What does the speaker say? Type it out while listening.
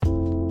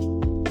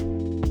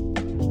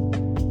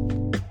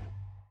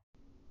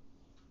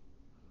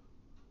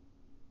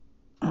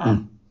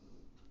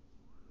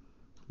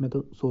मैं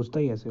तो सोचता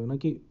ही ऐसे हूँ ना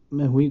कि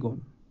मैं हूँ ही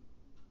कौन,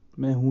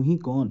 मैं हूँ ही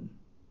कौन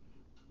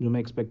जो मैं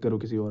एक्सपेक्ट करूँ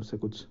किसी और से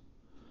कुछ,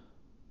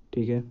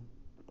 ठीक है।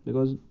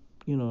 Because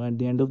at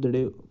the end of the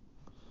day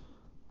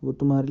वो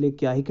तुम्हारे लिए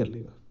क्या ही कर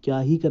लेगा, क्या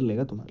ही कर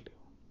लेगा तुम्हारे लिए।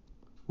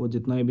 वो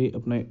जितना भी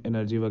अपना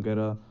एनर्जी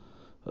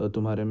वगैरह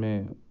तुम्हारे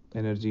में,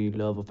 energy,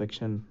 love,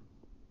 affection,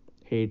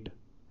 hate,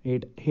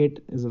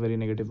 hate is a very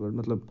negative word,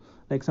 मतलब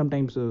लाइक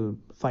समटाइम्स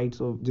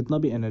फाइट्स, और जितना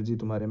भी एनर्जी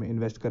तुम्हारे में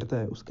इन्वेस्ट करता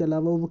है उसके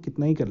अलावा वो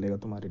कितना ही कर लेगा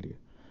तुम्हारे लिए,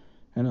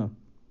 है ना।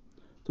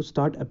 तो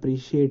स्टार्ट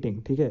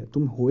अप्रिशिएटिंग, ठीक है,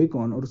 तुम हो ही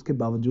कौन, और उसके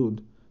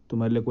बावजूद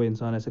तुम्हारे लिए कोई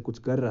इंसान ऐसे कुछ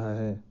कर रहा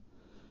है,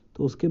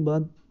 तो उसके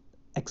बाद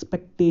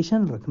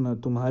एक्सपेक्टेशन रखना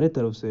तुम्हारे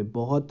तरफ से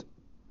बहुत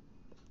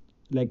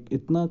लाइक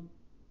इतना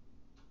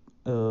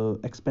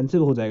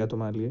एक्सपेंसिव हो जाएगा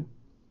तुम्हारे लिए,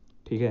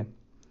 ठीक है,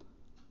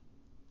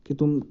 कि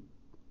तुम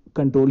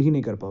कंट्रोल ही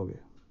नहीं कर पाओगे,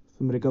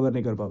 तुम रिकवर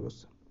नहीं कर पाओगे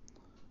उससे।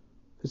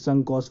 फिर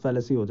संक कॉस्ट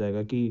फैलेसी हो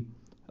जाएगा कि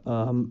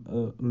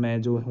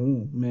मैं जो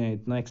हूँ, मैं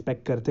इतना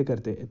एक्सपेक्ट करते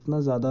करते इतना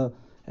ज़्यादा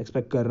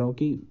एक्सपेक्ट कर रहा हूँ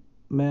कि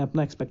मैं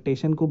अपना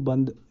एक्सपेक्टेशन को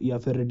बंद या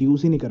फिर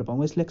रिड्यूस ही नहीं कर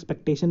पाऊंगा, इसलिए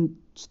एक्सपेक्टेशन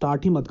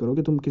स्टार्ट ही मत करो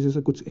कि तुम किसी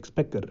से कुछ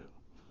एक्सपेक्ट कर रहे हो।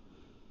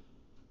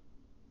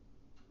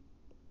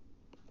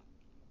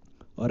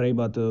 और रही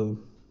बात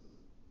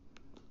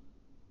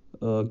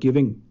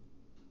गिविंग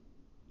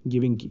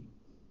गिविंग की,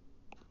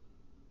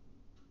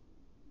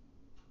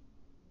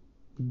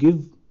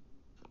 गिव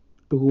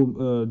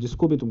टू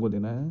जिसको भी तुमको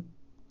देना है,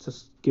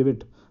 just give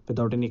it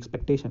without any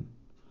expectation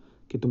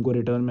कि तुमको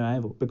रिटर्न में आए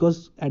वो,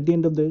 because at the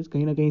end of the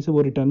कहीं ना कहीं से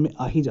वो रिटर्न में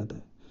आ ही जाता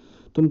है।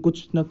 तुम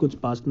कुछ ना कुछ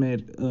पास्ट में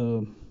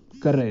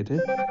कर रहे थे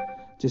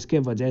जिसके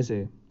वजह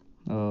से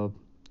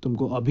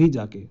तुमको अभी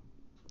जाके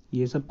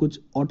ये सब कुछ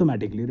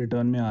ऑटोमेटिकली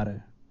रिटर्न में आ रहा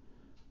है।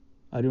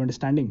 Are you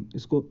understanding?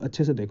 इसको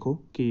अच्छे से देखो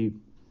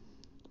कि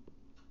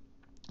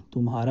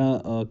तुम्हारा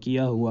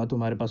किया हुआ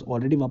तुम्हारे पास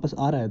ऑलरेडी वापस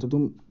आ रहा है, तो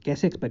तुम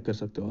कैसे एक्सपेक्ट कर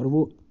सकते हो? और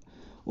वो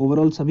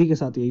ओवरऑल सभी के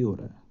साथ यही हो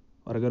रहा है।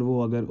 और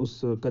अगर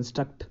उस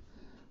कंस्ट्रक्ट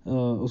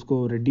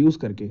उसको रिड्यूस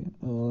करके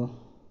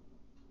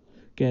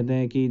कहते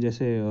हैं कि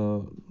जैसे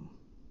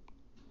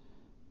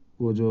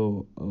वो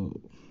जो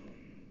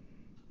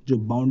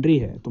बाउंड्री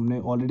है तुमने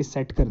ऑलरेडी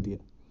सेट कर दिया,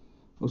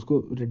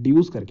 उसको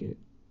रिड्यूस करके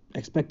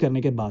एक्सपेक्ट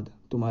करने के बाद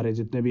तुम्हारे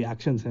जितने भी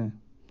एक्शंस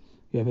हैं,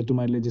 या फिर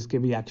तुम्हारे लिए जिसके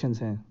भी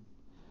एक्शंस हैं,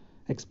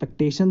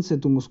 एक्सपेक्टेशन से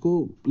तुम उसको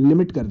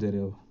लिमिट कर दे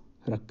रहे हो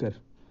रख कर,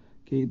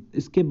 कि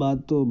इसके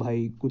बाद तो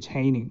भाई कुछ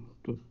है ही नहीं।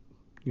 तो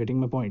getting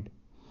my point.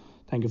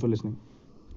 Thank you for listening.